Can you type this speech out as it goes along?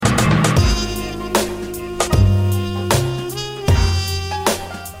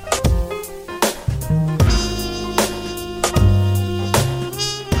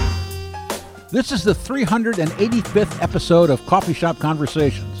This is the 385th episode of Coffeeshop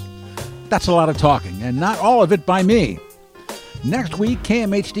Conversations. That's a lot of talking, and not all of it by me. Next week,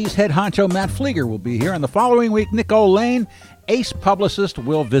 KMHD's head honcho Matt Fleeger will be here, and the following week, Nicole Lane, ace publicist,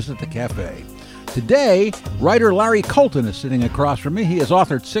 will visit the Café. Today, writer Larry Colton is sitting across from me. He has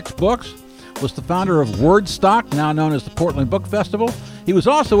authored 6 books, was the founder of Wordstock, now known as the Portland Book Festival. He was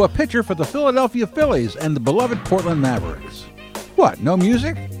also a pitcher for the Philadelphia Phillies and the beloved Portland Mavericks. What, no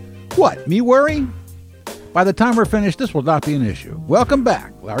music? What, me worry? By the time we're finished, this will not be an issue. Welcome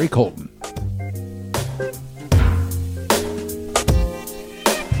back, Larry Colton.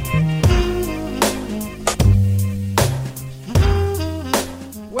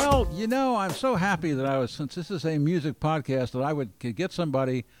 Well, you know, I'm so happy that since this is a music podcast, that could get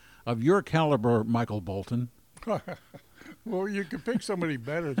somebody of your caliber, Michael Bolton. Well, you could pick somebody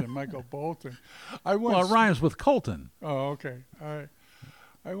better than Michael Bolton. Well, it rhymes with Colton. Oh, okay.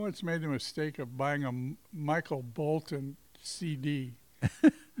 I once made the mistake of buying a Michael Bolton CD.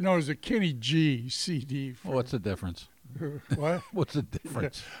 No, it was a Kenny G CD. What's the difference? What? What's the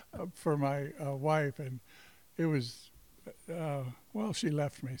difference? For my wife, and it was, well, she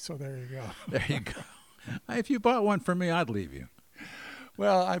left me, so there you go. There you go. If you bought one for me, I'd leave you.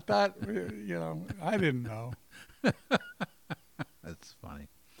 Well, I thought, I didn't know. That's funny.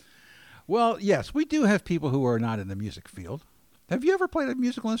 Well, yes, we do have people who are not in the music field. Have you ever played a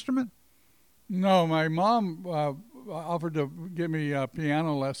musical instrument? No, my mom offered to give me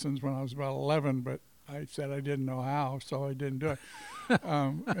piano lessons when I was about 11, but I said I didn't know how, so I didn't do it.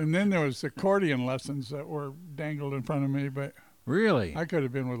 And then there was accordion lessons that were dangled in front of me, but really, I could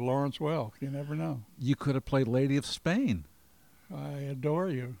have been with Lawrence Welk. You never know. You could have played Lady of Spain. I adore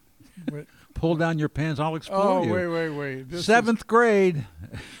you. But pull down your pants, I'll explode you. Oh, wait. This 7th grade.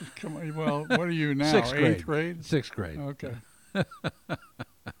 Come on. Well, what are you now? 6th grade. 8th grade? 6th grade. Okay.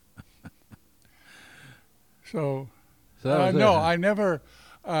 So that was no, I never,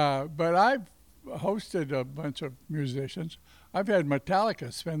 but I've hosted a bunch of musicians. I've had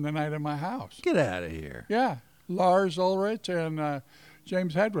Metallica spend the night at my house. Get out of here. Yeah. Lars Ulrich and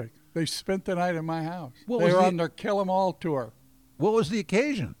James Hedrick. They spent the night at my house. They were on their Kill 'Em All tour. What was the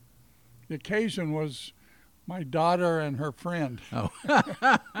occasion? The occasion was my daughter and her friend. Oh.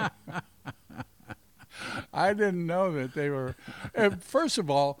 I didn't know that they were. First of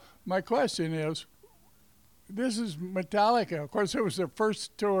all, my question is, this is Metallica. Of course, it was their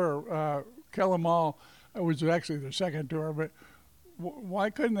first tour, Kill 'Em All. It was actually their second tour, but why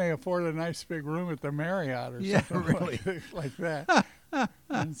couldn't they afford a nice big room at the Marriott or something really? like that?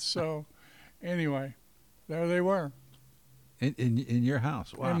 And so, anyway, there they were. In your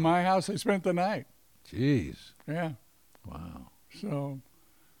house? Wow. In my house, they spent the night. Jeez. Yeah. Wow. So,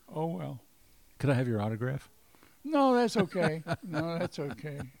 oh well. Could I have your autograph? No, that's okay. I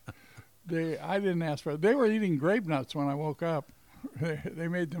didn't ask for it. They were eating grape nuts when I woke up. They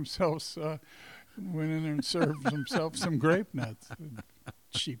made themselves, went in there and served themselves some grape nuts.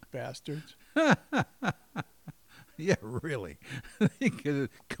 Cheap bastards. Yeah, really. You could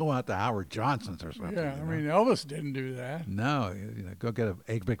go out to Howard Johnson's or something. Yeah, I mean, Elvis didn't do that. No, go get an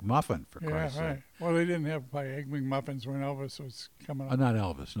Egg McMuffin, for Christ's sake. Right. Well, they didn't have Egg McMuffins when Elvis was coming up. Not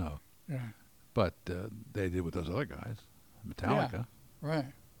Elvis, no. Yeah. But they did with those other guys, Metallica. Yeah,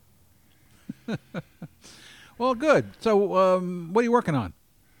 right. Well, good. So what are you working on?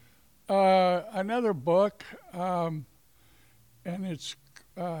 Another book, and it's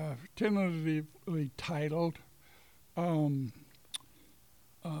tentatively titled,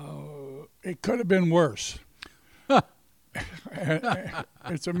 It Could Have Been Worse.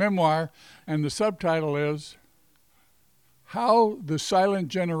 It's a memoir, and the subtitle is How the Silent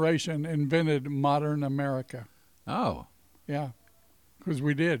Generation Invented Modern America. Oh. Yeah, because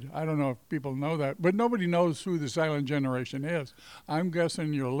we did. I don't know if people know that, but nobody knows who the silent generation is. I'm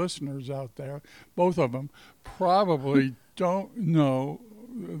guessing your listeners out there, both of them, probably don't know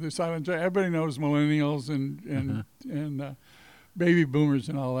the silent generation. Everybody knows millennials and baby boomers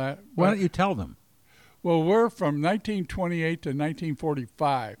and all that. Why don't you tell them? Well, we're from 1928 to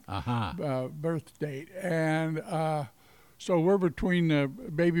 1945 birth date, and so we're between the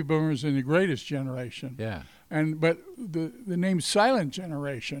baby boomers and the greatest generation. Yeah. But the name Silent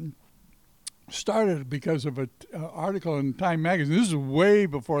Generation started because of an article in Time magazine. This is way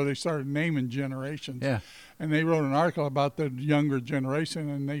before they started naming generations. Yeah. And they wrote an article about the younger generation,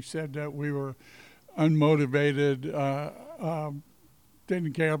 and they said that we were unmotivated,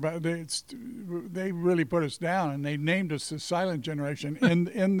 didn't care about it. They really put us down, and they named us the Silent Generation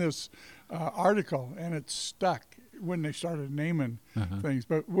in this article, and it stuck when they started naming things.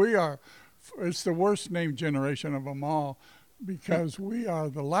 But we are, it's the worst named generation of them all. because we are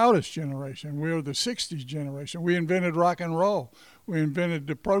the loudest generation. We are the 60s generation. We invented rock and roll. We invented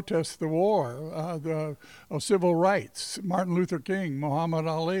to protest the war, the civil rights. Martin Luther King, Muhammad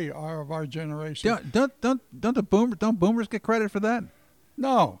Ali are of our generation. Don't boomers get credit for that?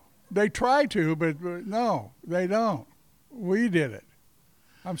 No, they try to, but no, they don't. We did it.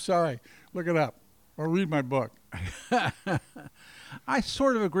 I'm sorry. Look it up or read my book. I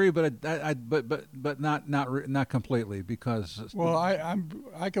sort of agree, but not completely, because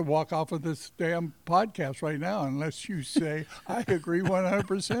I could walk off of this damn podcast right now unless you say I agree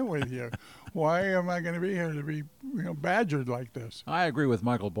 100% with you. Why am I going to be here to be badgered like this? I agree with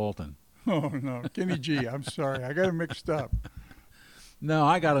Michael Bolton. Oh no, Kenny G. I'm sorry, I got it mixed up. No,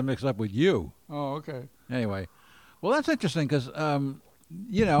 I got it mixed up with you. Oh, okay. Anyway, well, that's interesting because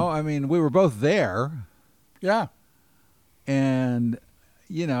we were both there. Yeah. And,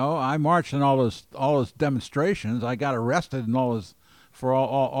 I marched in all those demonstrations. I got arrested in for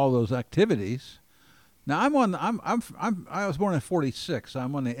all those activities. Now I was born in '46.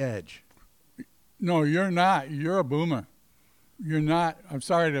 I'm on the edge. No, you're not. You're a boomer. You're not. I'm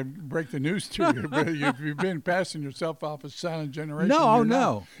sorry to break the news to you, but you've been passing yourself off as silent generation.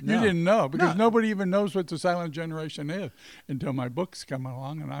 No. You didn't know, because nobody even knows what the silent generation is until my book's coming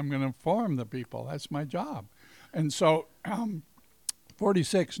along, and I'm going to inform the people. That's my job. And so,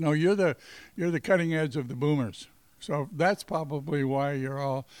 46. No, you're the cutting edge of the boomers. So that's probably why you're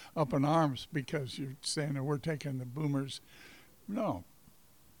all up in arms, because you're saying that we're taking the boomers. No.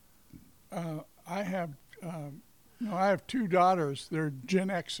 I have 2 daughters. They're Gen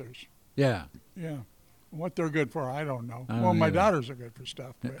Xers. Yeah. Yeah. What they're good for, I don't know. My daughters are good for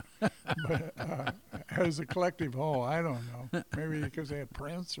stuff, but as a collective whole, I don't know. Maybe because they had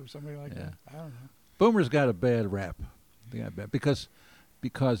Prince or somebody like that. I don't know. Boomers got a bad rap. They got bad because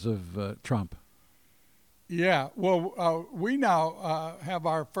of Trump. Yeah. Well, we now have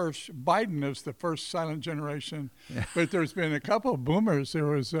our first. Biden is the first silent generation, but there's been a couple of boomers. There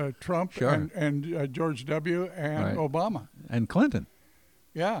was Trump and George W. and Obama and Clinton.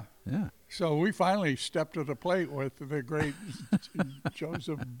 Yeah. Yeah. So we finally stepped to the plate with the great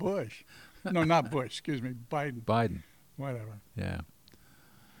Joseph Bush. No, not Bush. Excuse me, Biden. Biden. Whatever. Yeah.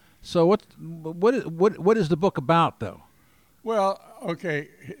 So what is the book about, though? Well, okay,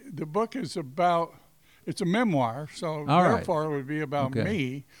 the book is about. It's a memoir, so therefore it would be about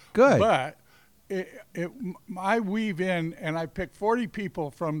me. Good. But I weave in, and I pick 40 people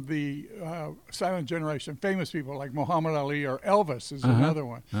from the silent generation, famous people like Muhammad Ali or Elvis is another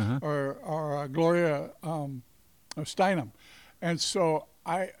one, or Gloria Steinem. And so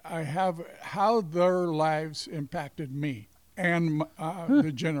I have how their lives impacted me and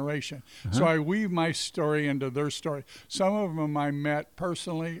the generation. So I weave my story into their story. Some of them I met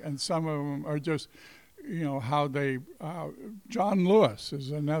personally, and some of them are just, how they, John Lewis is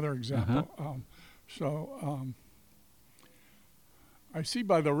another example. I see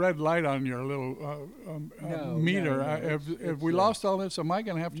by the red light on your little meter, have we lost all this? Am I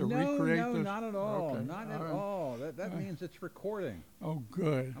going to have to recreate this? No, not at all. Okay. Not at all. That means it's recording. Oh,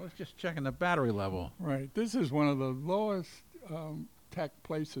 good. I was just checking the battery level. Right. This is one of the lowest tech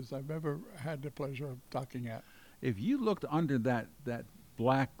places I've ever had the pleasure of talking at. If you looked under that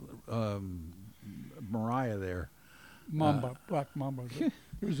black Mariah there. Black Mamba.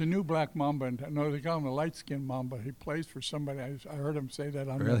 There's a new Black Mamba. No, they call him a light-skinned Mamba. He plays for somebody. I heard him say that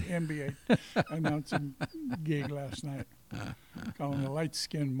on the NBA announcing gig last night. Call him a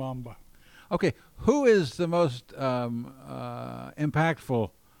light-skinned Mamba. Okay, who is the most impactful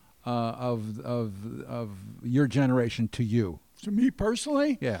of your generation to you? To me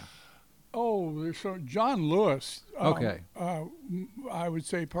personally? Yeah. Oh, so John Lewis. Okay. I would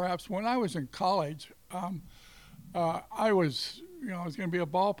say perhaps when I was in college, I was going to be a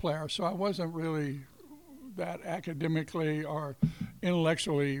ball player, so I wasn't really that academically or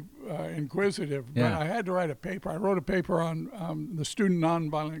intellectually inquisitive. Yeah. But I had to write a paper. I wrote a paper on the Student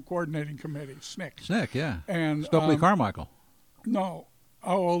Nonviolent Coordinating Committee, SNCC. SNCC, yeah. And Stokely Carmichael. No.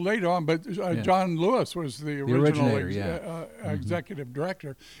 Oh, well, later on, but John Lewis was the original executive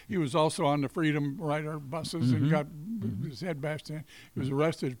director. He was also on the Freedom Rider buses and got his head bashed in. He was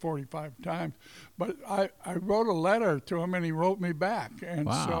arrested 45 times. But I wrote a letter to him, and he wrote me back. And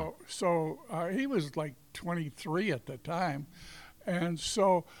so he was like 23 at the time. And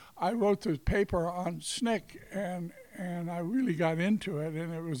so I wrote this paper on SNCC, and I really got into it.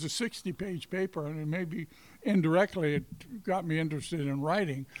 And it was a 60-page paper, and it maybe indirectly it got me interested in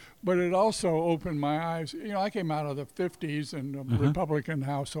writing, but it also opened my eyes. I came out of the 50s in a Republican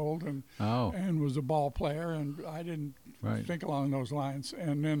household and was a ball player, and I didn't think along those lines.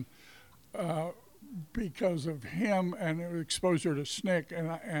 And then because of him and exposure to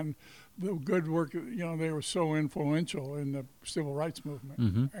SNCC and the good work. They were so influential in the civil rights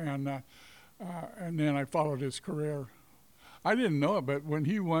movement, and then I followed his career. I didn't know it, but when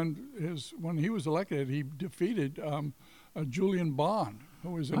he was elected, he defeated Julian Bond,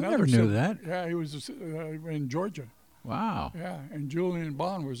 who was another. I never knew that. Yeah, he was in Georgia. Wow. Yeah, and Julian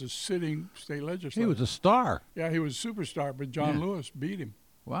Bond was a sitting state legislator. He was a star. Yeah, he was a superstar, but John Lewis beat him.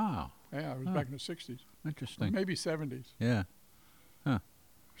 Wow. Yeah, it was back in the 60s. Interesting. Maybe 70s. Yeah. Huh.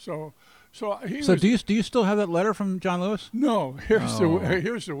 So do you still have that letter from John Lewis? No. Here's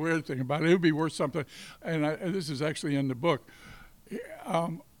the weird thing about it. It would be worth something, and this is actually in the book.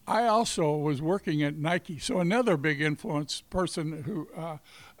 I also was working at Nike, so another big person who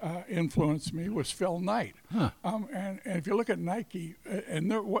influenced me was Phil Knight. Huh. And if you look at Nike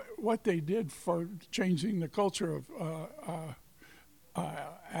and what they did for changing the culture of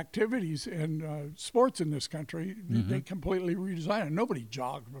activities and sports in this country, they completely redesigned it. Nobody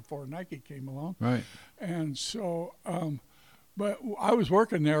jogged before Nike came along. Right. And so, but I was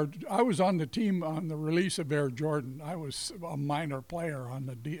working there. I was on the team on the release of Air Jordan. I was a minor player on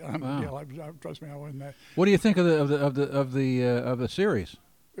the deal. Trust me, I wasn't that. What do you think of the series?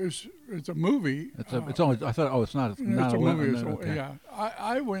 It's a movie. It's only. I thought. Oh, it's not. It's not a movie. Okay. Yeah.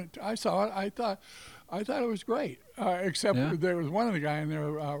 I saw it. I thought it was great. Except there was one of the guy in there,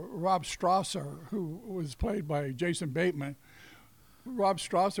 Rob Strasser, who was played by Jason Bateman. Rob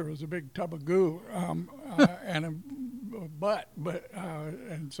Strasser was a big tub of goo and a butt,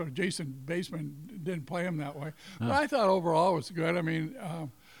 and so Jason Bateman didn't play him that way. But I thought overall it was good. I mean,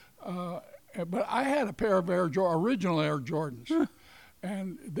 but I had a pair of original Air Jordans.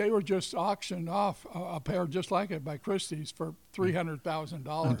 And they were just auctioned off, a pair just like it by Christie's for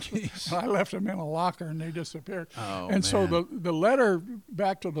 $300,000. I left them in a locker and they disappeared. Oh, and so the letter,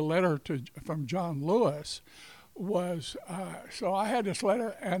 back to the letter from John Lewis, was, so I had this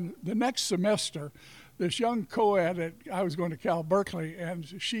letter, and the next semester, this young co-ed I was going to Cal Berkeley, and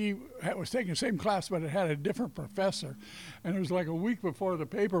she was taking the same class, but it had a different professor. And it was like a week before the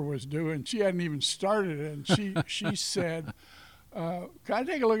paper was due, and she hadn't even started it. And she said, can I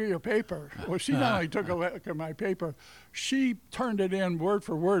take a look at your paper? Well, she not only took a look at my paper, she turned it in word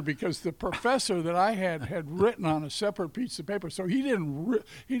for word, because the professor that I had written on a separate piece of paper. So he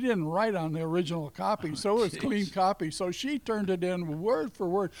didn't write on the original copy, so it was clean copy. So she turned it in word for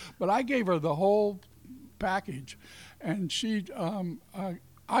word, but I gave her the whole package, and she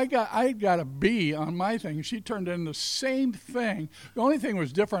I got a B on my thing. She turned in the same thing. The only thing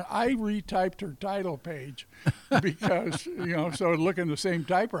was different. I retyped her title page because, so it looked in the same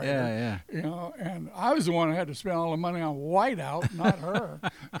typewriter. Yeah. And I was the one who had to spend all the money on whiteout, not her.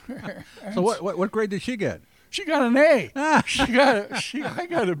 So what grade did she get? She got an A. I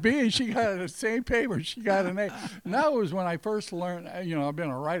got a B, and she got the same paper. She got an A. And that was when I first learned. I've been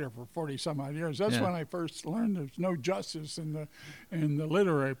a writer for 40-some-odd years. That's when I first learned there's no justice in the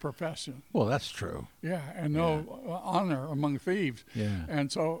literary profession. Well, that's true. Yeah, and no honor among thieves. Yeah.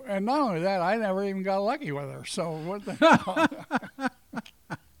 And not only that, I never even got lucky with her. So what the hell?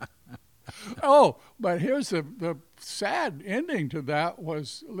 Oh, but here's the sad ending to that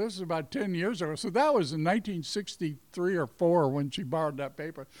was, this is about 10 years ago. So that was in 1963 or 4 when she borrowed that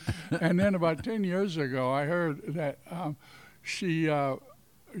paper. And then about 10 years ago, I heard that she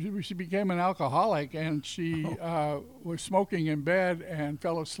became an alcoholic, and she was smoking in bed and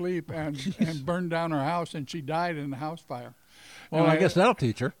fell asleep and burned down her house, and she died in the house fire. Well, I guess that'll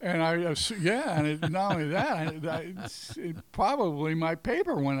teach her. And not only that, probably my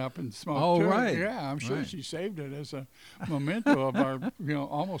paper went up in smoke too. Right. Yeah, I'm sure she saved it as a memento of our,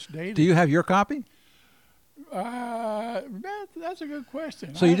 almost dating. Do you have your copy? That's a good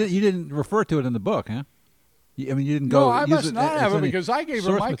question. So you didn't refer to it in the book, huh? You didn't go. No, I must not have it, because I gave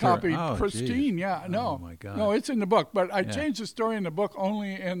her my copy pristine. Geez. Yeah, no. Oh my God. No, it's in the book, but I changed the story in the book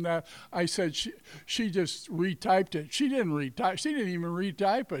only in that I said she just retyped it. She didn't retype. She didn't even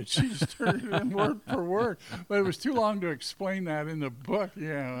retype it. She just turned it in word for word. But it was too long to explain that in the book.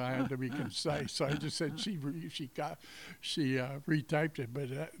 Yeah, I had to be concise, so I just said she retyped it.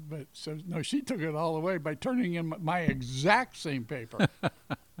 But she took it all away by turning in my exact same paper.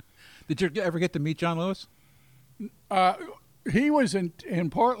 Did you ever get to meet John Lewis? He was in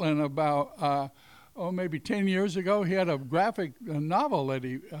Portland about maybe 10 years ago. He had a graphic novel that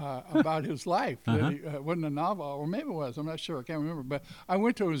he about his life. That wasn't a novel, or maybe it was. I'm not sure. I can't remember. But I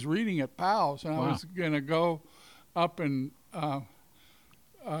went to his reading at Powell's, and I was going to go up and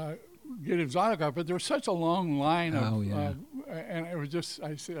get his autograph. But there was such a long line of and it was just,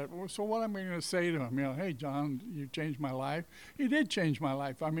 I said, well, so what am I going to say to him? Hey, John, you changed my life. He did change my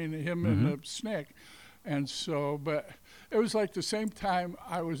life. I mean, him and the SNCC. And so, but it was like the same time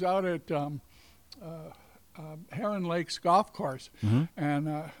I was out at Heron Lakes golf course, and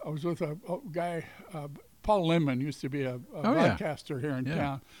I was with a guy, Paul Linman, used to be a broadcaster here in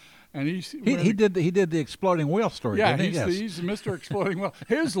town. And he did the exploding whale story. Yeah, didn't he? He's Mr. Exploding Whale.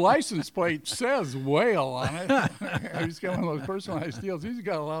 His license plate says whale on it. He's got one of those personalized deals. He's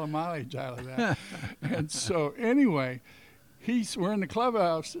got a lot of mileage out of that. And so anyway, we're in the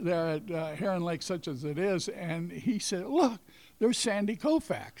clubhouse there at Heron Lake, such as it is, and he said, "Look, there's Sandy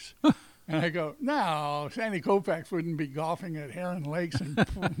Koufax." And I go, "No, Sandy Koufax wouldn't be golfing at Heron Lakes in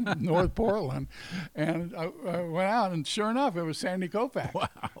North Portland." And I went out, and sure enough, it was Sandy Koufax. Wow.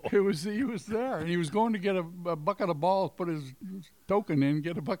 He was there, and he was going to get a bucket of balls, put his token in,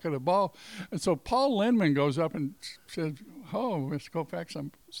 get a bucket of ball. And so Paul Linman goes up and says, "Oh, Mr. Koufax,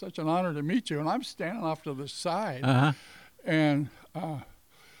 I'm such an honor to meet you." And I'm standing off to the side. And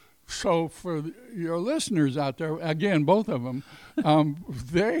so for your listeners out there, again, both of them,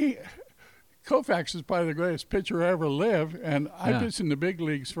 Koufax is probably the greatest pitcher ever lived, and I pitched in the big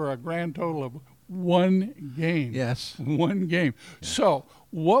leagues for a grand total of one game. Yes. One game. Yeah. So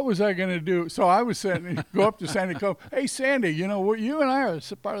what was I going to do? So I was saying, go up to Sandy Koufax. "Hey, Sandy, you and I are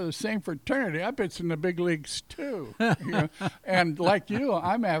part of the same fraternity. I pitched in the big leagues, too. And like you,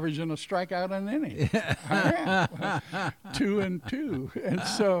 I'm averaging a strikeout an inning. I am. 2 and 2. And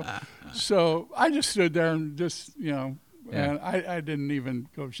so I just stood there and just, and I didn't even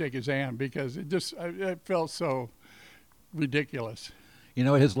go shake his hand because it felt so ridiculous. You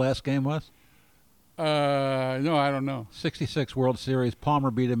know what his last game was? No, I don't know. 66 World Series.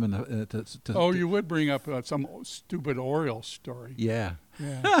 Palmer beat him in the. You would bring up some stupid Orioles story. Yeah.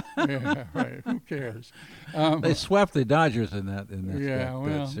 Yeah, right. Who cares? They swept the Dodgers in that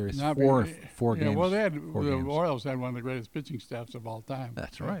series. Four games. Well, the Orioles had one of the greatest pitching staffs of all time.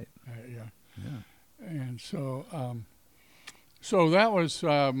 That's right. And so. So that was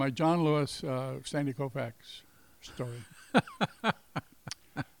my John Lewis, Sandy Koufax story.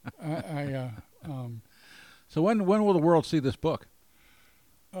 So when will the world see this book?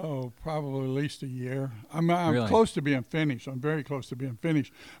 Oh, probably at least a year. I'm Really? close to being finished. I'm very close to being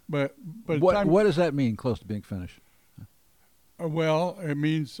finished. But what does that mean? Close to being finished? Well, it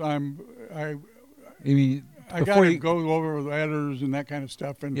means I got to go over the editors and that kind of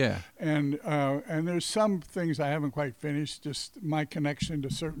stuff, and there's some things I haven't quite finished. Just my connection to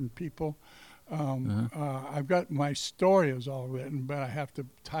certain people. I've got my story is all written, but I have to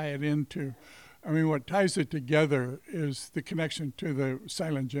tie it into. I mean, what ties it together is the connection to the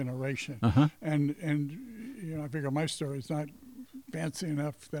silent generation, and I figure my story is not fancy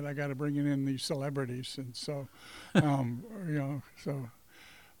enough that I got to bring in these celebrities, and so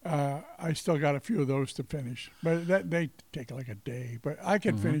I still got a few of those to finish, but they take like a day. But I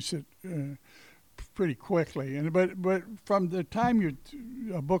can finish it pretty quickly. But from the time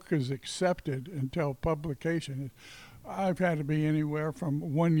a book is accepted until publication, I've had to be anywhere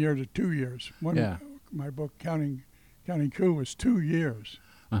from 1 year to 2 years. My book, Counting Coup, was 2 years.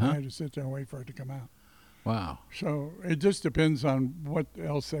 I had to sit there and wait for it to come out. Wow. So it just depends on what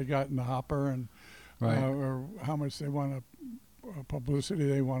else they got in the hopper and or how much they want to. Publicity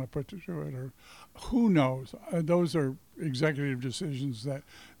they want to put to it, or who knows. Those are executive decisions that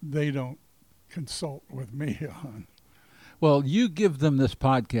they don't consult with me on. Well, you give them this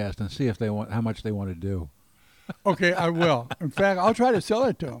podcast and see if they want how much they want to do. Okay, I will. In fact, I'll try to sell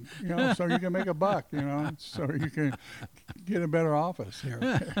it to them, so you can make a buck, so you can get a better office here.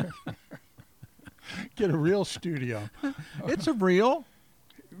 Get a real studio. It's a real.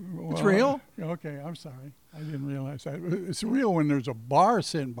 Well, it's real. Okay, I'm sorry. I didn't realize that. It's real when there's a bar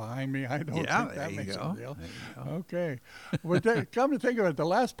sitting behind me. I don't think that makes it real. Okay. But come to think of it, the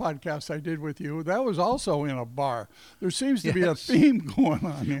last podcast I did with you, that was also in a bar. There seems to be a theme going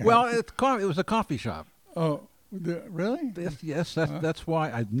on here. Well, it was a coffee shop. Oh, really? Yes, that's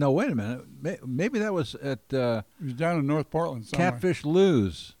why. No, wait a minute. Maybe that was at... it was down in North Portland somewhere. Catfish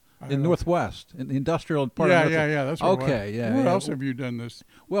Lou's. In Northwest, in the industrial part of Northwest. Yeah, that's right. Okay, yeah. Where else have you done this?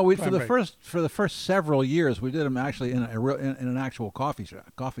 Well, for the first several years, we did them actually in an actual coffee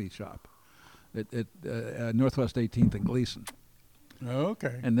shop, at Northwest 18th and Gleason.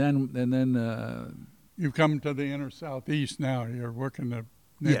 Okay. And then you've come to the inner southeast now. You're working the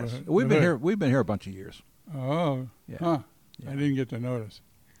neighborhood. Yes, we've been here a bunch of years. Oh, yeah. Huh. Yeah. I didn't get to notice.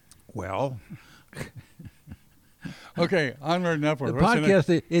 Well. Okay, onward and upward. The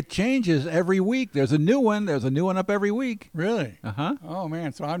podcast, it changes every week. There's a new one. There's a new one up every week. Really? Uh-huh. Oh,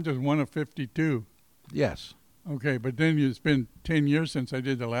 man, so I'm just one of 52. Yes. Okay, but then it's been 10 years since I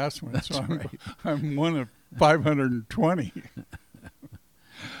did the last one, That's so right. I'm one of 520.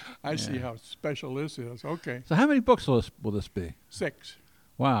 I see how special this is. Okay, So how many books will this be? 6.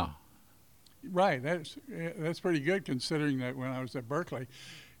 Wow. Right, that's pretty good considering that when I was at Berkeley,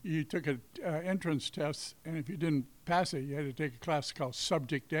 you took an entrance test, and if you didn't pass it, you had to take a class called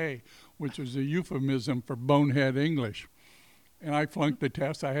Subject A, which was a euphemism for bonehead English. And I flunked the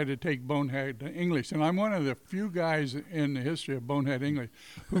test. I had to take bonehead English. And I'm one of the few guys in the history of bonehead English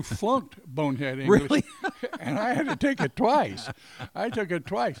who flunked bonehead English. Really? And I had to take it twice. I took it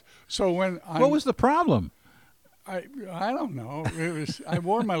twice. So when What was the problem? I don't know. It was I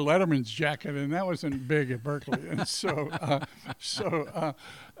wore my Letterman's jacket, and that wasn't big at Berkeley. And so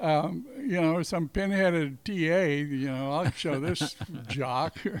some pinheaded TA, I'll show this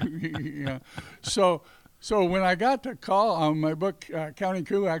jock. So when I got to call on my book, Counting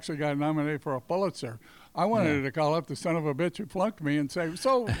Coup actually got nominated for a Pulitzer. I wanted to call up the son of a bitch who flunked me and say,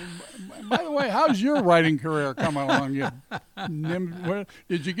 so, by the way, how's your writing career coming along?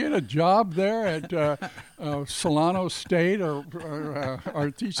 Did you get a job there at Solano State or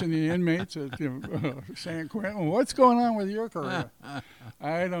teaching the inmates at San Quentin? What's going on with your career?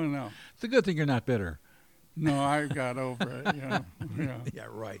 I don't know. It's a good thing you're not bitter. No, I got over it. Yeah,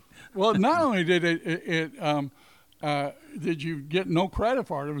 right. Well, not only did did you get no credit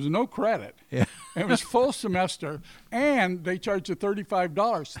for it? It was no credit. Yeah. It was full semester, and they charged you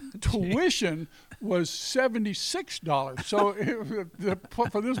 $35. Tuition was $76. So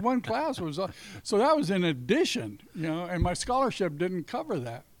for this one class so that was in addition, and my scholarship didn't cover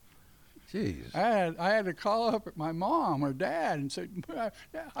that. Jeez. I had to call up my mom or dad and say,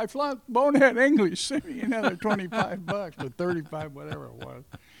 I flunked bonehead English. Send me another $25 or $35, whatever it was.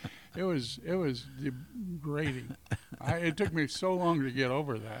 It was degrading. It took me so long to get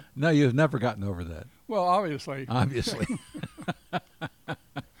over that. No, you've never gotten over that. Well, obviously. Obviously.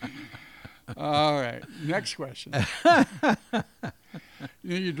 All right. Next question.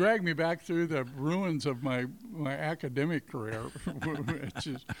 You dragged me back through the ruins of my academic career.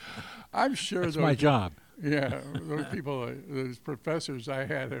 I'm sure that's my job. Yeah, those people, those professors I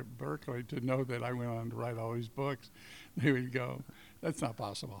had at Berkeley, to know that I went on to write all these books, they would go, that's not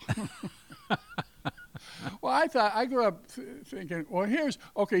possible. Well, I grew up thinking, well, here's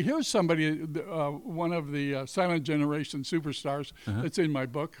somebody, one of the silent generation superstars that's in my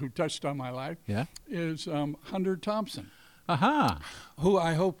book who touched on my life. Yeah, is Hunter Thompson. Aha! Who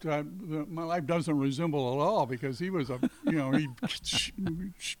I hope my life doesn't resemble at all, because he was he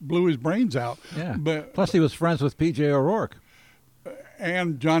blew his brains out. Yeah. But plus he was friends with P.J. O'Rourke.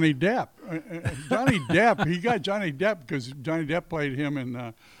 And Johnny Depp. He got Johnny Depp because Johnny Depp played him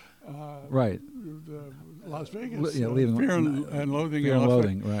in right. The Las Vegas. Fear and Loathing. Fear and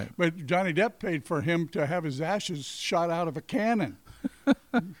Loathing, right. But Johnny Depp paid for him to have his ashes shot out of a cannon.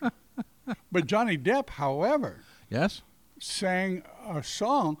 But Johnny Depp, however, yes, sang a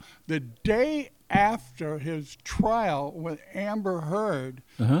song the day after his trial with Amber Heard,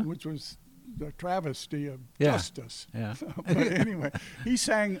 which was the travesty of justice. Yeah. But anyway, he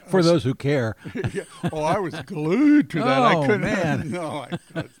sang for those who care. Oh, I was glued to that. Oh, I couldn't. Man. No, I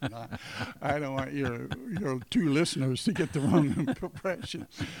could not. I don't want your two listeners to get the wrong impression.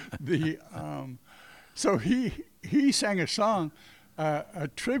 So he sang a song, a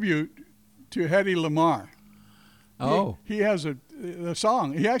tribute to Hedy Lamarr. Oh, he has a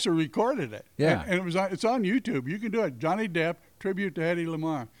song. He actually recorded it. Yeah, and it's on YouTube. You can do it. Johnny Depp tribute to Hedy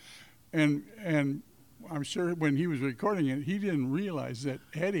Lamarr, and I'm sure when he was recording it, he didn't realize that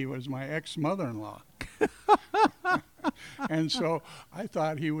Hedy was my ex-mother-in-law, and so I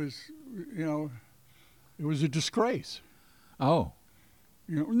thought he was, it was a disgrace. Oh,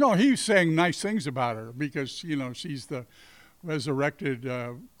 no, he was saying nice things about her because she's the resurrected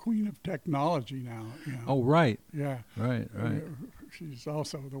queen of technology now. Oh, right. Yeah. Right. She's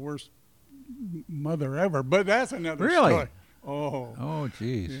also the worst mother ever, but that's another really? Story. Oh,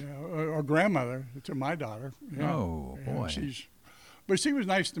 geez. Yeah, or grandmother to my daughter. Yeah. Oh, boy. But she was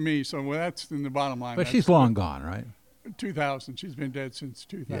nice to me, so that's in the bottom line. But she's long gone, right? 2000. She's been dead since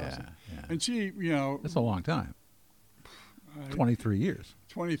 2000. Yeah. And she, that's a long time. 23 years.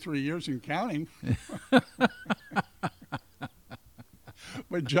 23 years and counting.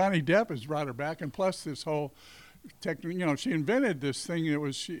 But Johnny Depp has brought her back, and plus this whole she invented this thing that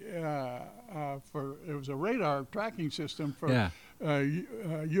was it was a radar tracking system for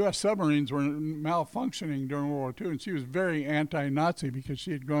U.S. submarines were malfunctioning during World War II, and she was very anti-Nazi because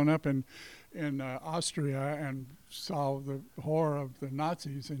she had grown up in Austria and saw the horror of the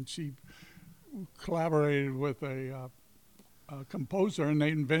Nazis, and she collaborated with a composer, and they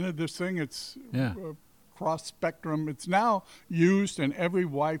invented this thing. It's cross spectrum. It's now used in every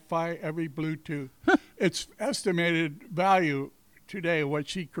Wi-Fi, every Bluetooth. Its estimated value today, what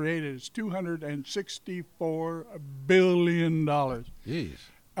she created, is $264 billion. Jeez.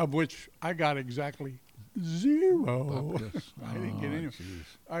 Of which I got exactly zero. I didn't get any.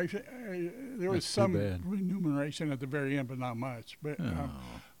 There was some remuneration at the very end, but not much. But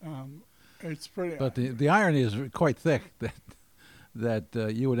it's pretty. But the irony is quite thick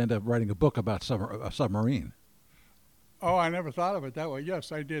that you would end up writing a book about a submarine. Oh, I never thought of it that way.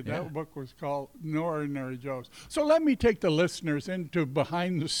 Yes, I did. Yeah. That book was called No Ordinary Joes. So let me take the listeners into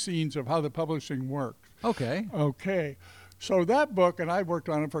behind the scenes of how the publishing works. Okay. So that book, and I worked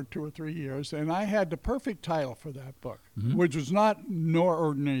on it for 2 or 3 years, and I had the perfect title for that book, which was not No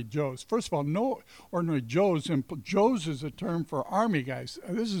Ordinary Joes. First of all, No Ordinary Joes, and Joes is a term for Army guys.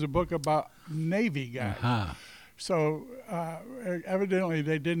 This is a book about Navy guys. Uh-huh. So evidently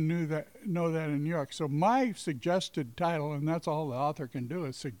they didn't know that in New York. So my suggested title, and that's all the author can do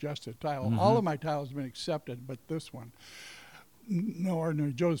is suggest a title. Mm-hmm. All of my titles have been accepted, but this one, No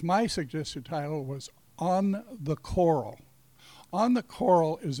Ordinary Joes, my suggested title was On the Coral. On the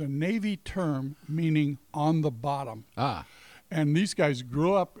Coral is a Navy term meaning on the bottom. And these guys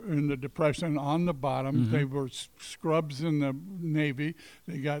grew up in the Depression on the bottom. Mm-hmm. They were scrubs in the Navy.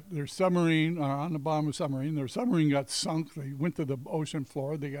 They got their submarine on the bottom of the submarine. Their submarine got sunk. They went to the ocean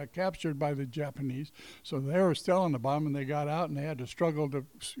floor. They got captured by the Japanese. So they were still on the bottom, and they got out, and they had to struggle to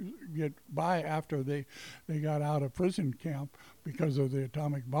get by after they got out of prison camp because of the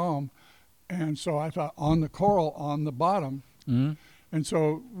atomic bomb. And so I thought, on the Coral, on the bottom. Mm-hmm. And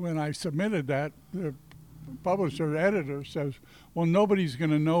so when I submitted that, the publisher editor says, well, nobody's going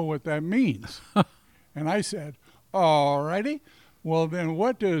to know what that means. And I said, all righty. Well, then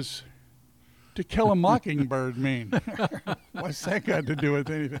what does To Kill a Mockingbird mean? What's that got to do with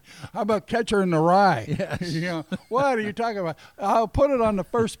anything? How about Catcher in the Rye? Yes. What are you talking about? I'll put it on the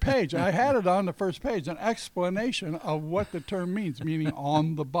first page. I had it on the first page, an explanation of what the term means, meaning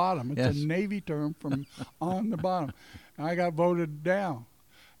on the bottom. It's a Navy term from on the bottom. And I got voted down.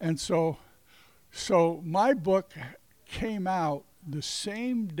 And so my book came out the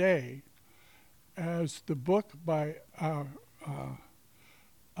same day as the book by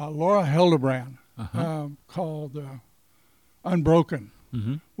Laura Hildebrand called Unbroken,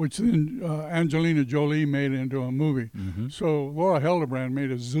 which then Angelina Jolie made into a movie. Mm-hmm. So Laura Hildebrand made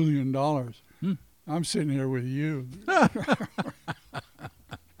 $1 zillion. I'm sitting here with you.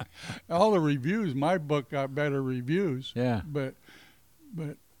 All the reviews, my book got better reviews. Yeah. But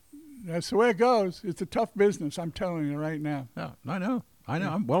that's the way it goes. It's a tough business, I'm telling you right now. Yeah, I know.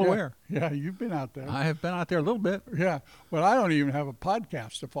 I'm well aware. Yeah, you've been out there. I have been out there a little bit. Yeah. Well, I don't even have a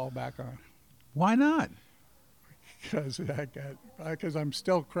podcast to fall back on. Why not? Because I'm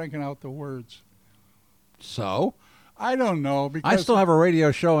still cranking out the words. So? I don't know. Because I still have a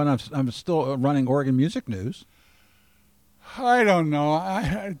radio show, and I'm still running Oregon Music News. I don't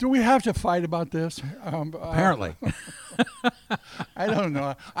know. Do we have to fight about this? Apparently. I don't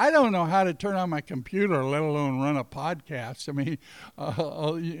know. I don't know how to turn on my computer, let alone run a podcast. I mean,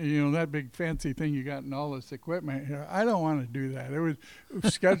 that big fancy thing you got and all this equipment here. I don't want to do that. It was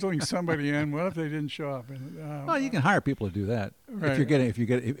scheduling somebody in. What if they didn't show up? Well, you can hire people to do that. Right.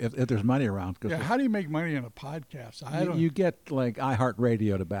 If there's money around. Yeah. How do you make money in a podcast? You get like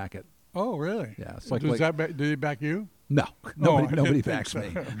iHeartRadio to back it. Oh, really? Yeah. It's do they back you? No, nobody backs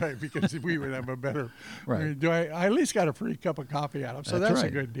me. Right, because we would have a better. Right. I at least got a free cup of coffee out of them, so that's right. A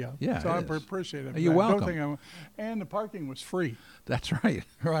good deal. Yeah, so I appreciate it. You're welcome. And the parking was free. That's right.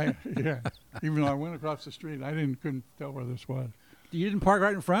 Right. Yeah. Even though I went across the street, I couldn't tell where this was. You didn't park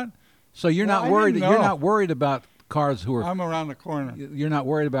right in front, so you're not worried. You're not worried about cars who are. I'm around the corner. You're not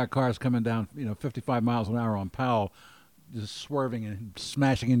worried about cars coming down, 55 miles an hour on Powell, just swerving and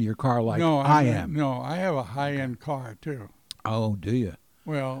smashing into your car like I am. No, I have a high-end car too. Oh, do you?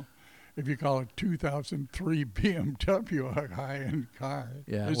 Well, if you call it 2003 BMW a high-end car.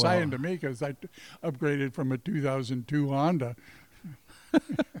 Yeah, it's high-end to me because I upgraded from a 2002 Honda.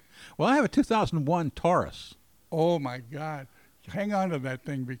 Well, I have a 2001 Taurus. Oh, my God. Hang on to that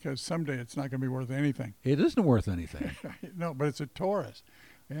thing because someday it's not going to be worth anything. It isn't worth anything. No, but it's a Taurus.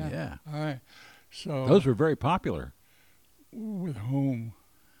 Yeah. All right. So those were very popular. With whom?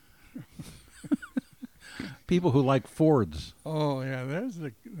 People who like Fords. Oh yeah, there's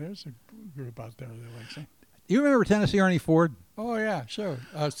a group out there that likes them. You remember Tennessee Ernie Ford? Oh yeah, sure.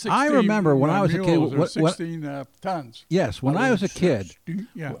 16, I remember when I was a kid. 16 tons. Yes, when I was a kid.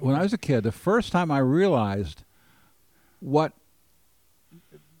 Yeah. When I was a kid, the first time I realized what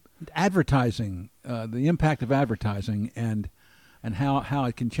advertising, the impact of advertising, and how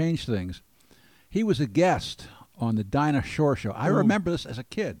it can change things. He was a guest on the Dinah Shore Show. I remember this as a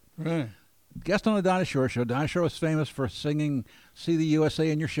kid. Really? Guest on the Dinah Shore Show. Dinah Shore was famous for singing "See the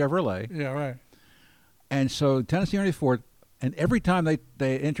USA in Your Chevrolet." Yeah, right. And so Tennessee Ernie Ford, and every time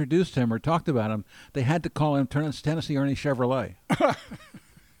they introduced him or talked about him, they had to call him Tennessee Ernie Chevrolet.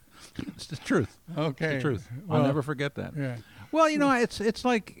 It's the truth. Okay. It's the truth. Well, I'll never forget that. Yeah. Well, it's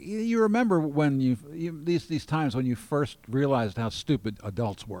like you remember when these times when you first realized how stupid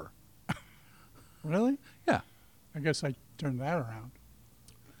adults were. Really? Yeah. I guess I turned that around.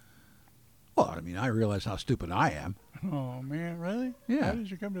 Well, I mean, I realize how stupid I am. Oh, man, really? Yeah. How did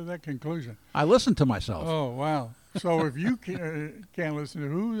you come to that conclusion? I listen to myself. Oh, wow. So if you can't listen to,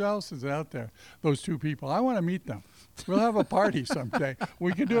 who else is out there? Those two people. I want to meet them. We'll have a party someday.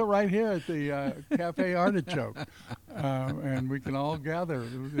 We can do it right here at the Café Artichoke, and we can all gather.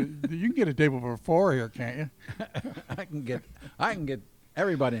 You can get a table for 4 here, can't you? I can get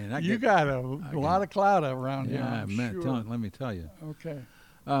everybody in. You got a lot of clout around here. Yeah, I'm man. sure. Let me tell you. Okay.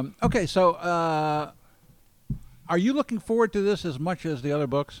 Okay, so are you looking forward to this as much as the other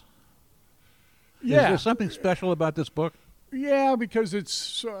books? Yeah. Is there something special about this book? Yeah, because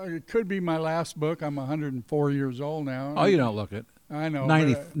it could be my last book. I'm 104 years old now. Oh, you don't look it. I know.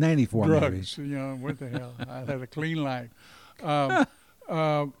 94 drugs, maybe. you know, what the hell? I had a clean life. I've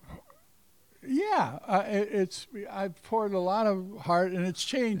poured a lot of heart, and it's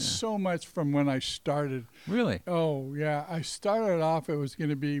changed so much from when I started. Really? Oh, yeah. I started off, it was going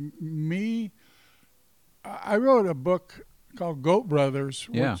to be me. I wrote a book called Goat Brothers,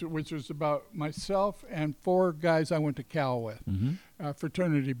 which was about myself and 4 guys I went to Cal with,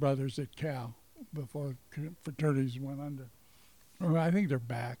 fraternity brothers at Cal before fraternities went under. Or I think they're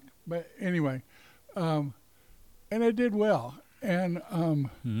back. But anyway, and it did well. And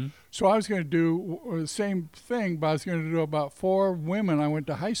so I was going to do the same thing, but I was going to do about 4 women I went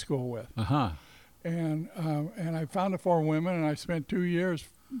to high school with. And I found the 4 women, and I spent 2 years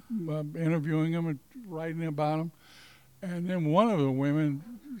interviewing them and writing about them. And then one of the women,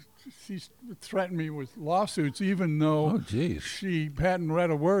 she threatened me with lawsuits, even though she hadn't read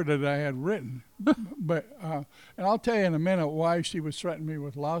a word that I had written. But and I'll tell you in a minute why she was threatening me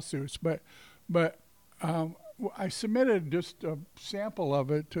with lawsuits. But I submitted just a sample of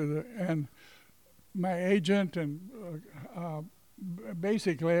it and my agent and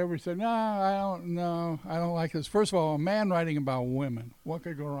basically everybody said, no, I don't like this. First of all, a man writing about women, what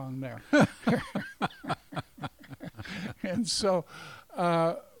could go wrong there? And so,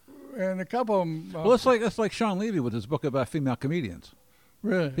 and a couple of them. Well, it's like Sean Levy with his book about female comedians.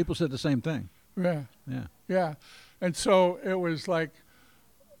 Really? People said the same thing. Yeah. And so it was like,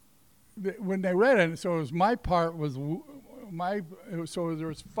 when they read it, so it was my part was so there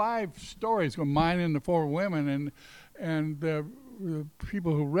was 5 stories, mine and the 4 women, and the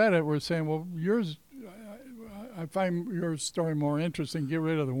people who read it were saying, well, yours, I find your story more interesting. Get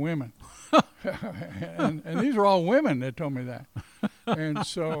rid of the women. and these are all women that told me that. And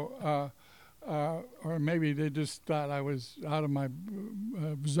so, or maybe they just thought I was out of my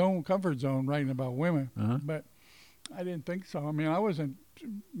comfort zone writing about women. But I didn't think so. I mean, I wasn't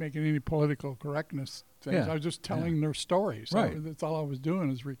making any political correctness things. I was just telling their stories. Right. That's all I was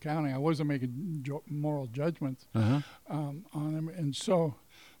doing is recounting. I wasn't making moral judgments on them. And so,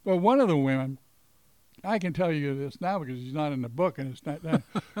 but one of the women, I can tell you this now because she's not in the book and it's not done.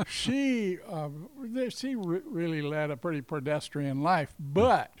 She really led a pretty pedestrian life,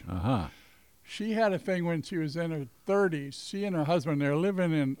 but she had a thing when she was in her 30s. She and her husband, they're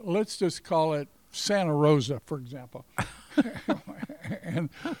living in, let's just call it Santa Rosa, for example. And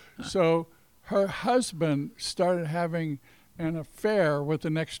so her husband started having an affair with the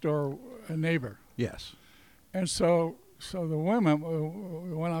next door neighbor. Yes. And so the women,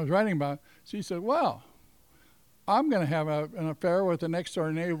 when I was writing about it, she said, well, I'm going to have an affair with the next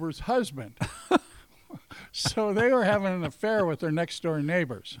door neighbor's husband. So they were having an affair with their next door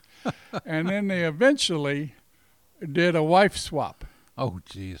neighbors. And then they eventually did a wife swap. Oh,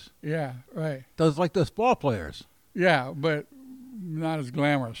 geez. Yeah, right. Those ball players. Yeah, but not as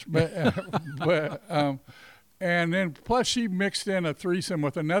glamorous. But and then plus she mixed in a threesome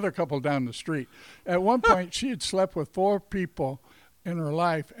with another couple down the street. At one point, she had slept with 4 people in her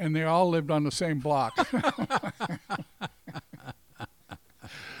life, and they all lived on the same block.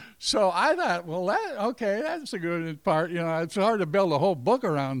 So I thought, well, that's a good part. You know, it's hard to build a whole book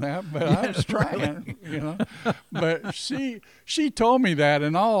around that, but I was trying, you know. But she told me that,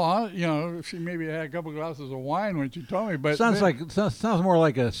 and she maybe had a couple glasses of wine when she told me. But sounds more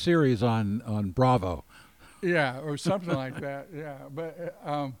like a series on Bravo. Yeah, or something like that. Yeah, but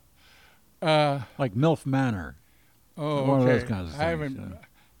like MILF Manor. Oh, one okay. of those kinds of things.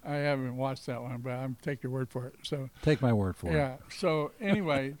 I haven't watched that one, but I'm take your word for it. So Take my word for it. yeah. So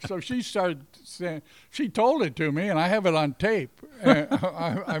anyway, so she started saying, she told it to me, and I have it on tape.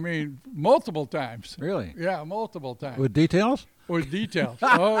 I mean, multiple times. Really? Yeah, multiple times. With details? With details.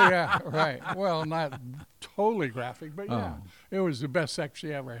 Oh yeah, right. Well, not totally graphic, but yeah, it was the best sex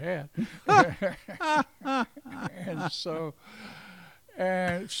she ever had. And so.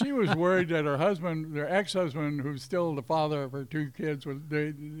 And she was worried that her husband, their ex-husband, who's still the father of her 2 kids,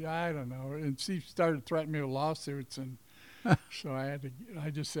 I don't know. And she started threatening me with lawsuits, and so I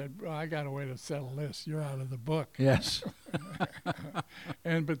just said, well, I got a way to settle this. You're out of the book. Yes.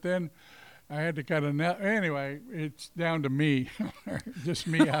 But then I had to cut a net. Anyway, it's down to me, just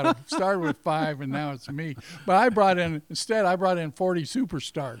me. Started with 5, and now it's me. But I brought in 40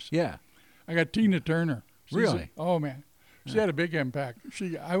 superstars. Yeah. I got Tina Turner. Really? Oh man. She had a big impact.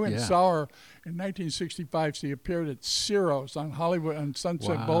 I went and saw her in 1965. She appeared at Ciro's on Hollywood on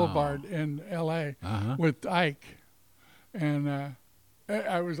Sunset Boulevard in L.A. With Ike, and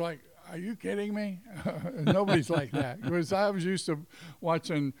I was like, "Are you kidding me?" Nobody's like that. Because I was used to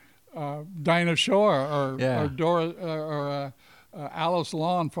watching Dinah Shore or Dora or Alice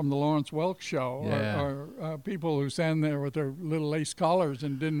Lawn from the Lawrence Welk Show, or people who stand there with their little lace collars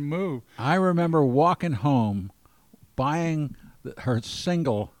and didn't move. I remember walking home, buying her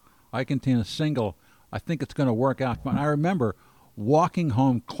single, Ike and Tina's single, I Think It's Going to Work Out. I remember walking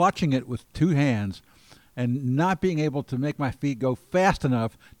home, clutching it with 2 hands, and not being able to make my feet go fast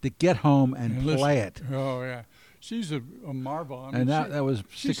enough to get home and play it. Oh, yeah. She's a marvel. I mean, and that was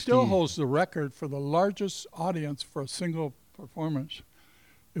 60. She still holds the record for the largest audience for a single performance.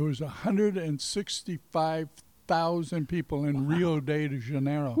 It was 165,000 people in Rio de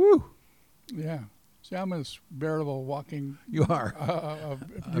Janeiro. Woo! Yeah. See, I'm a veritable walking. You are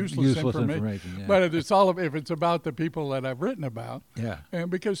useless information. Yeah. But if it's about the people that I've written about. Yeah. And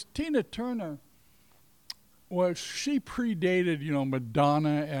because Tina Turner she predated,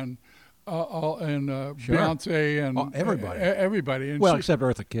 Madonna and Beyonce and everybody. Everybody. And except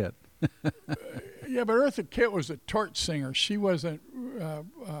Eartha Kitt. Yeah, but Eartha Kitt was a torch singer. She wasn't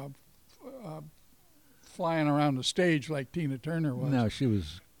flying around the stage like Tina Turner was. No, she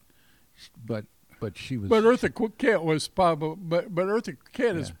was, but she was. But Eartha Kitt was probably. But Eartha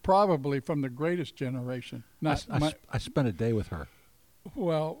Kitt is probably from the greatest generation. I spent a day with her.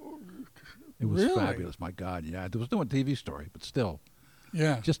 Well, it was really? fabulous. My God, yeah. There was no TV story, but still.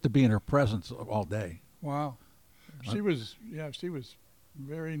 Yeah. Just to be in her presence all day. Wow. She was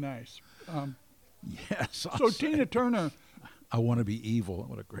very nice. Yes. So Tina Turner. I Want to Be Evil.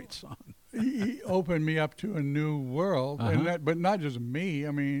 What a great song. He opened me up to a new world, but not just me.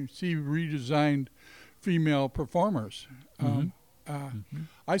 I mean, she redesigned female performers. I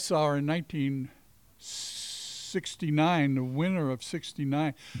saw her in 1969, the winter of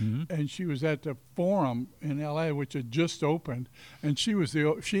 '69, and she was at the Forum in L.A., which had just opened, and she was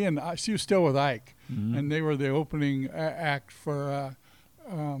still with Ike, and they were the opening act for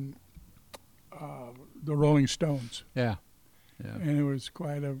the Rolling Stones. Yeah. Yeah. And it was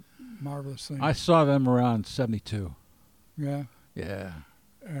quite a marvelous thing. I saw them around 72. Yeah. Yeah.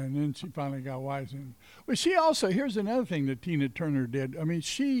 And then she finally got wise. But she also, here's another thing that Tina Turner did. I mean,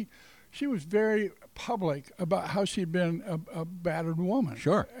 she was very public about how she'd been a battered woman.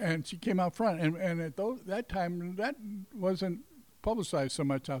 Sure. And she came out front. And at that time, that wasn't publicized so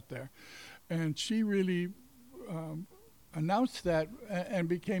much out there. And she really announced that and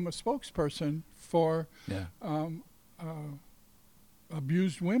became a spokesperson for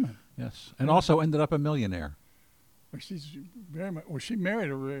abused women. Yes, and also ended up a millionaire. She's very much. Well, she married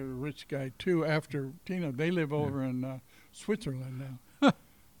a rich guy too. After Tina, they live over in Switzerland now.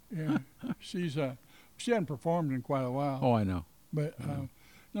 Yeah, she hadn't performed in quite a while. Oh, I know. But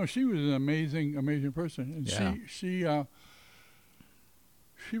no, she was an amazing person, and she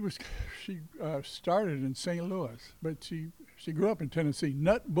started in St. Louis, but she grew up in Tennessee.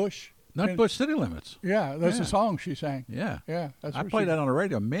 Nutbush City Limits. Yeah, that's a song she sang. Yeah. Yeah. I played that on the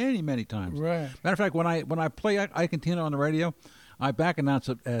radio many, many times. Right. Matter of fact, when I play Ike and Tina on the radio, I back announce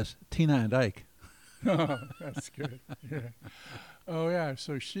it as Tina and Ike. Oh, that's good. Yeah. Oh yeah.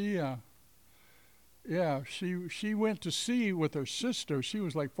 So she went to see with her sister. She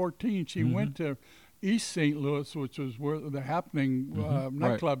was like 14. She went to East St. Louis, which was where the happening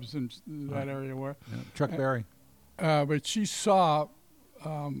nightclubs in that area were. Yeah. Chuck Berry. But she saw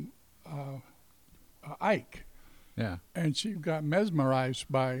Ike. Yeah. And she got mesmerized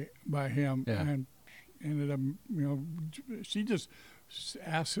by him and ended up, she just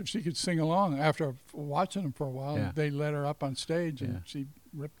asked if she could sing along after watching him for a while. Yeah. They let her up on stage and she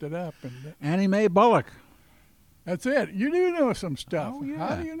ripped it up. And Annie Mae Bullock. That's it. You do know some stuff. Oh, yeah.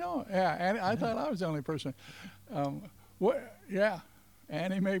 How do you know? Yeah, and I thought I was the only person. Yeah,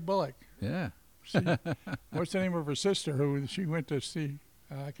 Annie Mae Bullock. Yeah. What's the name of her sister who she went to see?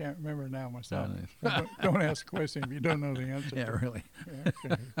 I can't remember now myself. Oh, Don't ask a question if you don't know the answer. Yeah, really. Yeah,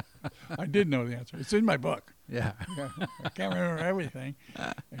 okay. I did know the answer. It's in my book. Yeah. Yeah, I can't remember everything.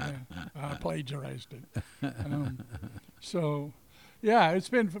 Yeah, I plagiarized it. So, yeah, it's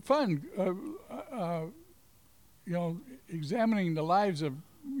been fun. Examining the lives of,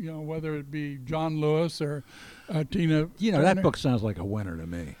 whether it be John Lewis or Tina. That Turner. book sounds like a winner to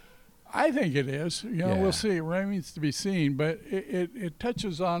me. I think it is. Yeah. We'll see. It remains to be seen. But it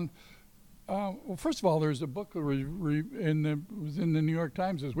touches on. Well, first of all, there's a book that was in the New York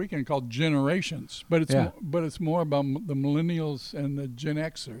Times this weekend called Generations. But it's more about the millennials and the Gen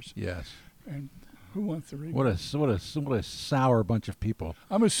Xers. Yes. And who wants to read? What a sour bunch of people.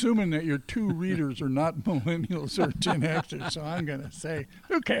 I'm assuming that your two readers are not millennials or Gen Xers, so I'm going to say,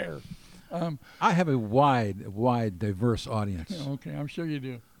 who cares? I have a wide, diverse audience. Okay, I'm sure you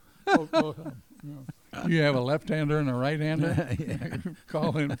do. Both of them. You have a left-hander and a right-hander? Yeah.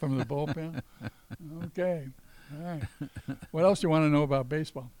 Call in from the bullpen? Okay. All right. What else do you want to know about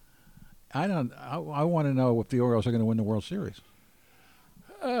baseball? I want to know if the Orioles are going to win the World Series.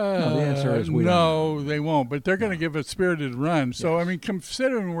 No, the answer is we don't know. They won't, but they're going to give a spirited run. So, Yes. I mean,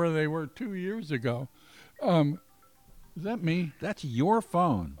 considering where they were 2 years ago, is that me? That's your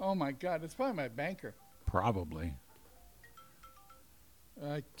phone. Oh, my God. It's probably my banker. Probably.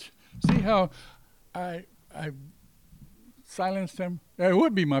 See how I silenced him? It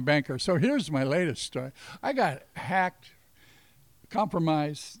would be my banker. So here's my latest story. I got hacked,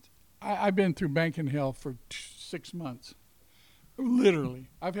 compromised. I've been through banking hell for 6 months. Literally.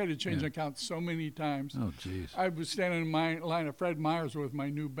 I've had to change accounts so many times. Oh, jeez. I was standing in my line of Fred Meyer's with my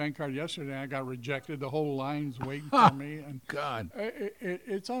new bank card yesterday. I got rejected. The whole line's waiting for me. And God.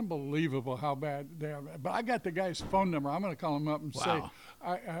 it's unbelievable how bad they are. But I got the guy's phone number. I'm going to call him up and say,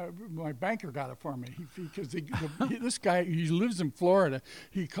 my banker got it for me. Because this guy, he lives in Florida.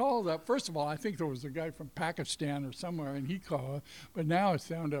 He called up. First of all, I think there was a guy from Pakistan or somewhere, and he called. But now it's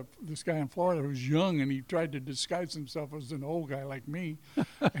down to this guy in Florida who's young, and he tried to disguise himself as an old guy like me.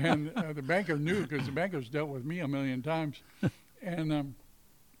 And the banker knew, because the banker's dealt with me a million times. And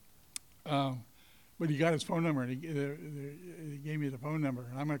but he got his phone number, and he gave me the phone number,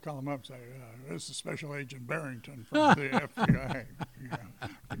 and I'm going to call him up and say, this is Special Agent Barrington from the FBI.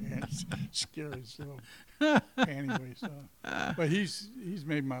 And it's scary stuff. Anyway, so, but he's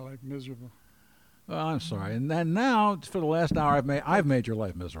made my life miserable. Well, I'm sorry. And then now, for the last hour, I've made your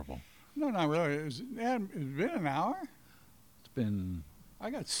life miserable. No, not really. It's been an hour? It's been I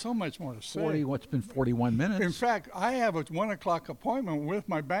got so much more to say. 41 minutes. In fact, I have a 1 o'clock appointment with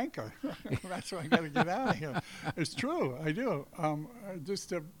my banker. That's why I got to get out of here. It's true, I do. Just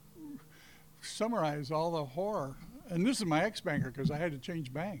to summarize all the horror. And this is my ex-banker because I had to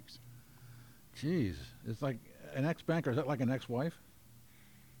change banks. Jeez. It's like an ex-banker. Is that like an ex-wife?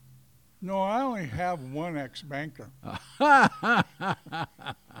 No, I only have one ex-banker.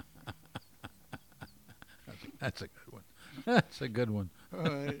 That's a good one. That's a good one.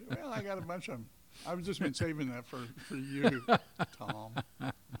 Well, I got a bunch of them. I've just been saving that for you, Tom.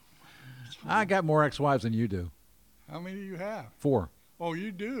 I got more ex-wives than you do. How many do you have? 4. Oh,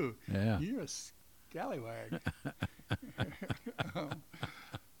 you do? Yeah. You're a scallywag.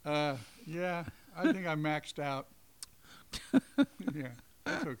 Yeah, I think I maxed out. Yeah,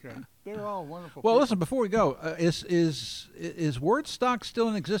 that's okay. They're all wonderful. Well, people. listen, before we go, is Wordstock still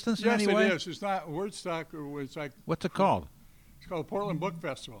in existence in any way? Yes, it is. It's not Wordstock. It's like, What's it called? it's called Portland Book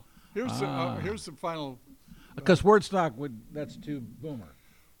Festival. Here's the final. Because Wordstock that's too boomer.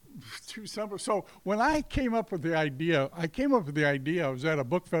 So when I came up with the idea, I was at a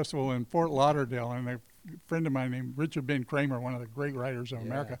book festival in Fort Lauderdale, and a friend of mine named Richard Ben Kramer, one of the great writers of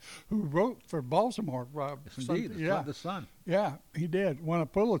America, who wrote for Baltimore. Yes, indeed. The Sun. Yeah, he did. Won a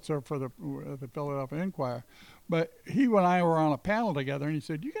Pulitzer for the Philadelphia Inquirer. But he and I were on a panel together, and he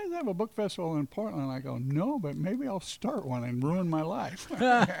said, "You guys have a book festival in Portland?" And I go, "No, but maybe I'll start one and ruin my life."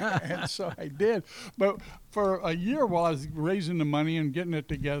 And so I did. But for a year while I was raising the money and getting it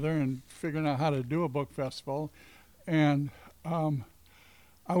together and figuring out how to do a book festival, and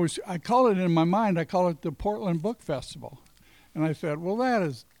I called it in my mind, I call it the Portland Book Festival. And I said, well, that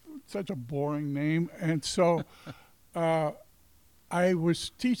is such a boring name. And so I was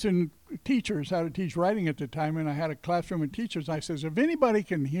teaching teachers how to teach writing at the time, and I had a classroom of teachers. I says, if anybody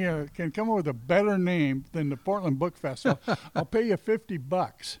can come up with a better name than the Portland Book Festival, I'll pay you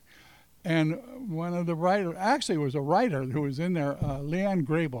 $50. And one of the writers, actually it was a writer who was in there, Leanne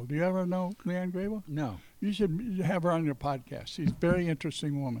Grable. Do you ever know Leanne Grable? No. You should have her on your podcast. She's a very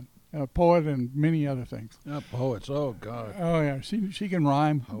interesting woman, a poet and many other things. Poets. Oh God. Oh yeah, she can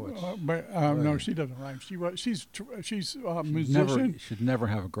rhyme. Poets. But no, she doesn't rhyme. She's a musician. Should never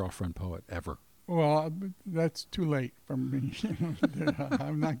have a girlfriend poet ever. Well, that's too late for me.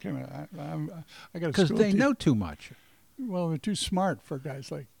 I'm not gonna. I got because they know too much. Well, they're too smart for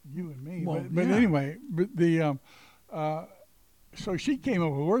guys like you and me. Well, but yeah. anyway, so she came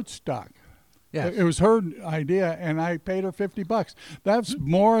up with Wordstock. Yes. It was her idea, and I paid her $50. That's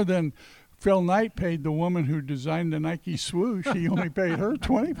more than Phil Knight paid the woman who designed the Nike swoosh. He only paid her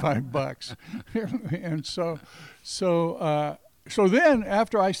 $25. And so then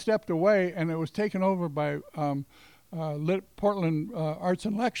after I stepped away, and it was taken over by Portland Arts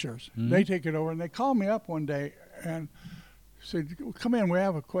and Lectures, they take it over, and they called me up one day and said, "Come in, we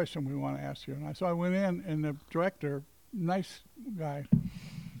have a question we want to ask you." And so I went in, and the director, nice guy,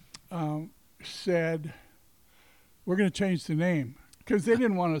 said, "We're going to change the name," because they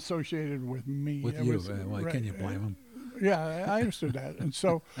didn't want to associate it with me. With you. Well, can you blame them? Yeah, I understood that. And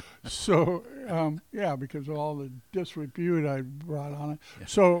so, because of all the disrepute I brought on it. Yeah.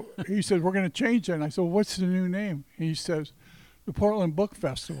 So he said, "We're going to change it." And I said, "What's the new name?" He says, "The Portland Book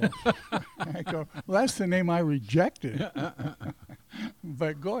Festival." I go, "Well, that's the name I rejected."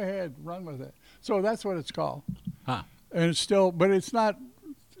 But go ahead, run with it. So that's what it's called. Huh. And it's still, but it's not.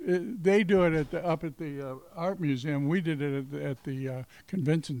 They do it up at the art museum. We did it at the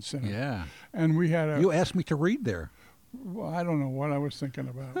convention center. Yeah. And we had You asked me to read there. Well, I don't know what I was thinking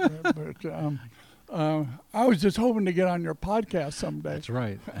about, but I was just hoping to get on your podcast someday. That's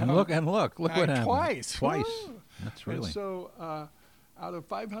right. And look what happened. Twice. Woo. That's really. And so out of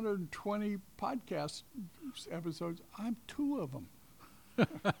 520 podcast episodes, I'm 2 of them.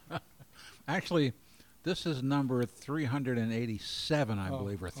 Actually, this is number 387, I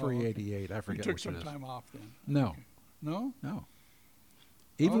believe, or 388. Okay. I forget which it is. You took some time off then. No. Okay. No? No.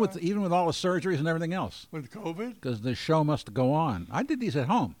 Even with all the surgeries and everything else. With COVID? Because the show must go on. I did these at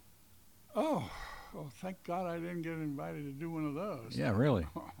home. Oh, well, thank God I didn't get invited to do one of those. Yeah, really.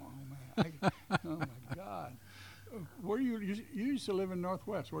 Oh, man. Oh, my God. Where you used to live in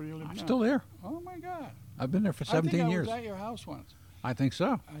Northwest. Where do you live now? I'm still there. Oh, my God. I've been there for 17 years. I was at your house once. I think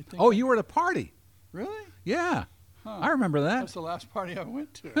so. You were at a party. Really? Yeah. Huh. I remember that. That's the last party I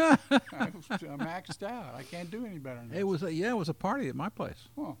went to. I maxed out. I can't do any better than that. It was a party at my place.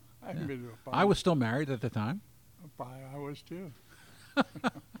 Oh, I haven't been to a party. I was still married at the time. I was too.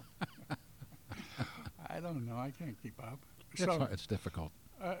 I don't know. I can't keep up. It's difficult.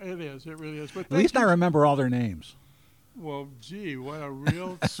 It is. It really is. But at least I remember all their names. Well, gee, what a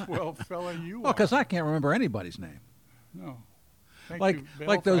real swell fella you are. Well, because I can't remember anybody's name. No. Thank you,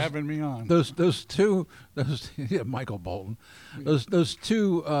 Bill, for having me on. Those two, Michael Bolton, those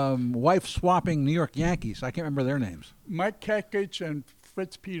two wife-swapping New York Yankees. I can't remember their names. Mike Kekich and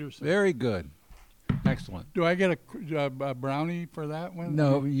Fritz Peterson. Very good, excellent. Do I get a brownie for that one?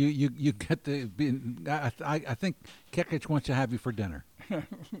 No, you get the. I think Kekich wants to have you for dinner.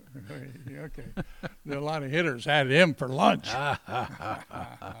 Okay, there are a lot of hitters had him for lunch.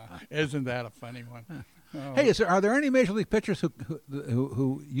 Isn't that a funny one? Oh. Hey, are there any major league pitchers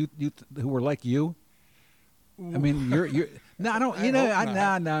who were like you? I mean, you're no, I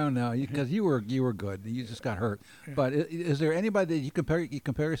don't. No, because you were good. You just got hurt. Yeah. But is there anybody that you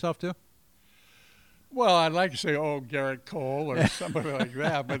compare yourself to? Well, I'd like to say, Garrett Cole or somebody like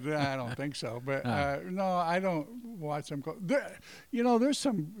that, but I don't think so. But no, I don't watch them. There's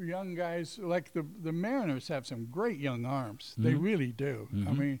some young guys like the Mariners have some great young arms. Mm-hmm. They really do. Mm-hmm.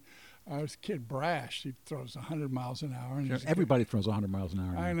 I mean. This kid Brash, he throws 100 miles an hour. Sure. Everybody throws 100 miles an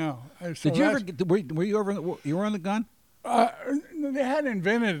hour. I know. So did you ever? Were you over? You were on the gun? They hadn't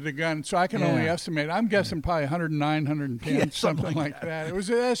invented the gun, so I can only estimate. I'm guessing probably 109, 110, something like that.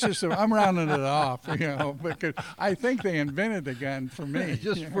 That's just. I'm rounding it off, because I think they invented the gun for me,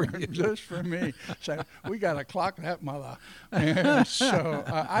 just for you, just for me. So we got to clock that mother. So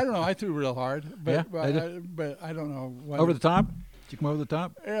I don't know. I threw real hard, but I don't know. Over the top. Did you come over the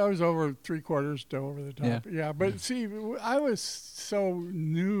top? Yeah, I was over 3/4 to over the top. Yeah, but see, I was so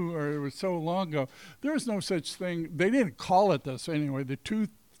new, or it was so long ago. There was no such thing. They didn't call it this anyway. The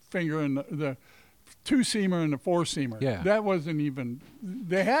 2-finger and the 2-seamer and the 4-seamer. Yeah, that wasn't even.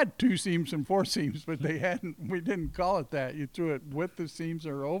 They had 2 seams and 4 seams, but they hadn't. We didn't call it that. You threw it with the seams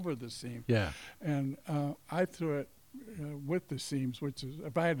or over the seam. Yeah, and I threw it with the seams, which is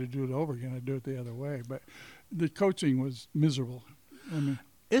if I had to do it over again, I'd do it the other way. But the coaching was miserable.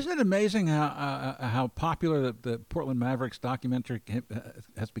 Isn't it amazing how popular the Portland Mavericks documentary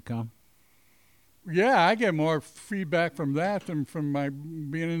has become? Yeah, I get more feedback from that than from my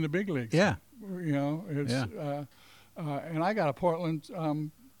being in the big leagues. Yeah, You know, it's and I got a Portland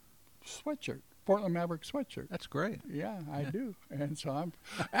sweatshirt. Portland Mavericks sweatshirt. That's great. Yeah, I do. And so I'm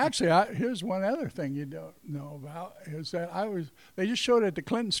actually. here's one other thing you don't know about is that they just showed at the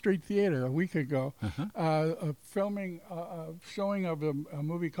Clinton Street Theater a week ago, a showing of a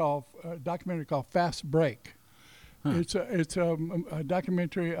movie called documentary called Fast Break. Huh. It's a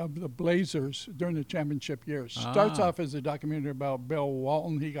documentary of the Blazers during the championship years. Starts off as a documentary about Bill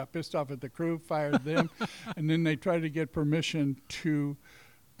Walton. He got pissed off at the crew, fired them, and then they tried to get permission to.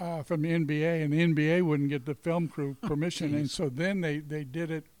 From the NBA, and the NBA wouldn't get the film crew permission, and so then they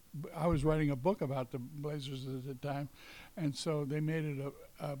did it. I was writing a book about the Blazers at the time, and so they made it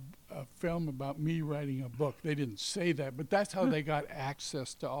a film about me writing a book. They didn't say that, but that's how they got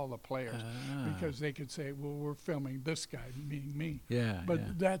access to all the players, because they could say, well, we're filming this guy, meaning me. Yeah. But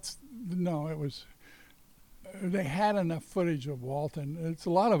it was... They had enough footage of Walton. A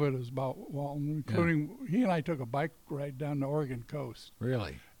lot of it is about Walton, including he and I took a bike ride down the Oregon coast.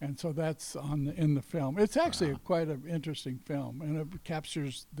 Really? And so that's in the film. It's actually quite an interesting film, and it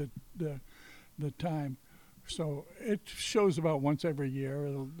captures the time. So it shows about once every year.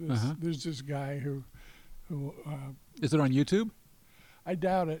 There's this guy who is it on YouTube? I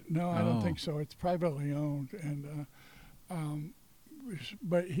doubt it. No, I don't think so. It's privately owned, and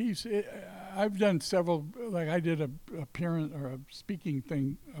but I've done several. Like I did a appearance or a speaking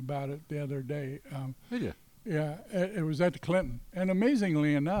thing about it the other day. Did you? Yeah, it was at the Clinton, and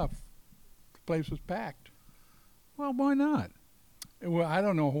amazingly enough, the place was packed. Well, why not? Well, I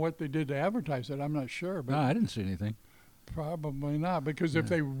don't know what they did to advertise it. I'm not sure. But no, I didn't see anything. Probably not, because if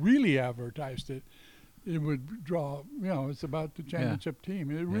they really advertised it, it would draw. It's about the championship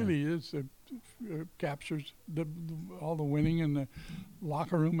team. It really is. It captures all the winning in the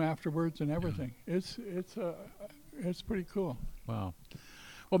locker room afterwards and everything. It's it's pretty cool. Wow.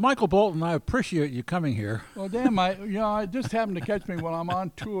 Well, Michael Bolton, I appreciate you coming here. Well, damn, it just happened to catch me while I'm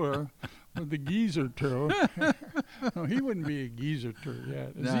on tour with the Geezer Tour. No, he wouldn't be a Geezer Tour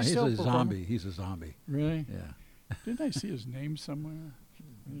yet. No, he's a zombie. He's a zombie. Really? Yeah. Didn't I see his name somewhere?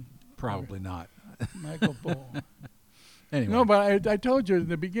 Probably not. Michael Bolton. Anyway. No, but I told you at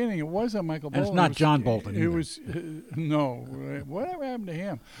the beginning it wasn't Michael Bolton. And it's not John Bolton either. It was no. Whatever happened to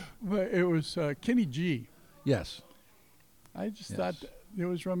him? But it was Kenny G. Yes. I just thought it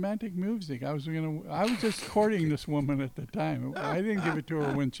was romantic music. I was just courting this woman at the time. I didn't give it to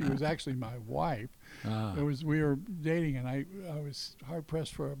her when she was actually my wife. We were dating, and I was hard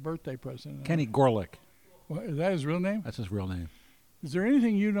pressed for a birthday present. Kenny Gorlick. What, is that his real name? That's his real name. Is there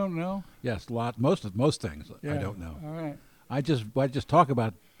anything you don't know? Yes, most things I don't know. All right. I just talk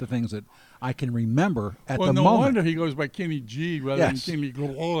about the things that I can remember at the moment. moment. No wonder he goes by Kenny G rather than Kenny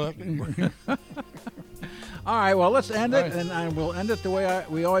Gorlick. All right, well, let's end it, and we'll end it the way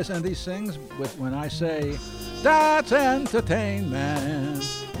we always end these things with when I say, "That's entertainment."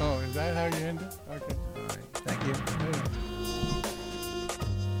 Oh, is that how you end it? Okay. All right. Thank you. Yeah.